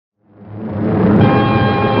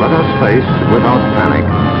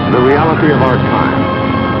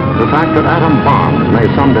fact that atom bombs may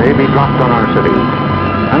someday be dropped on our cities.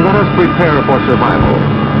 And let us prepare for survival,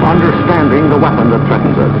 understanding the weapon that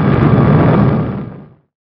threatens us.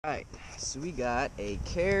 Alright, so we got a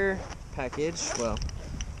care package, well,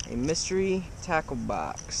 a mystery tackle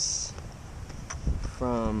box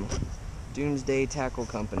from Doomsday Tackle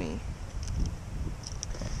Company.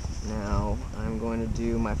 Now, I'm going to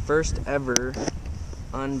do my first ever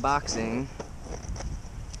unboxing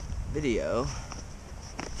video.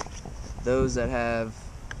 Those that have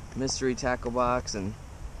mystery tackle box and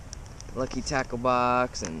lucky tackle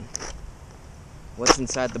box and what's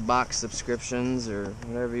inside the box subscriptions, or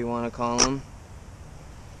whatever you want to call them,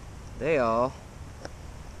 they all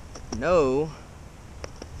know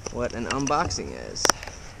what an unboxing is.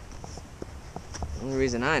 The only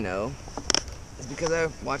reason I know is because I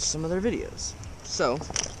watched some of their videos. So,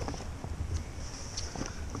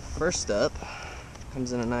 first up,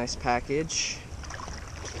 comes in a nice package,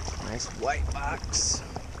 nice white box.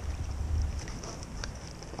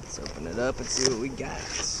 Let's open it up and see what we got.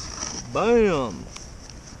 Bam!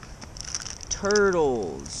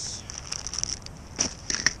 Turtles.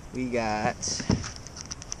 We got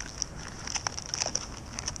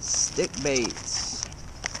stick baits,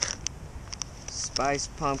 spice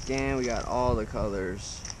pumpkin. We got all the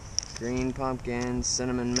colors: green pumpkin,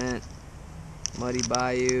 cinnamon mint, muddy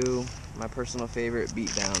bayou, my personal favorite,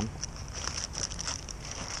 beatdown.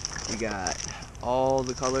 We got all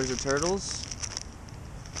the colors of turtles.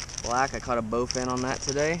 Black, I caught a bowfin on that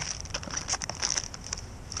today.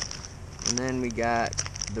 And then we got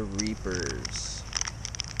the Reapers.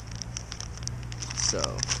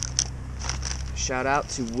 So, shout out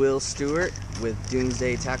to Will Stewart with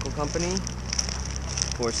Doomsday Tackle Company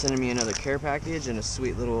for sending me another care package and a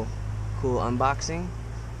sweet little cool unboxing.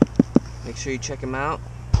 Make sure you check him out.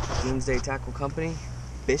 Doomsday Tackle Company.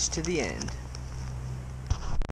 Fish to the end.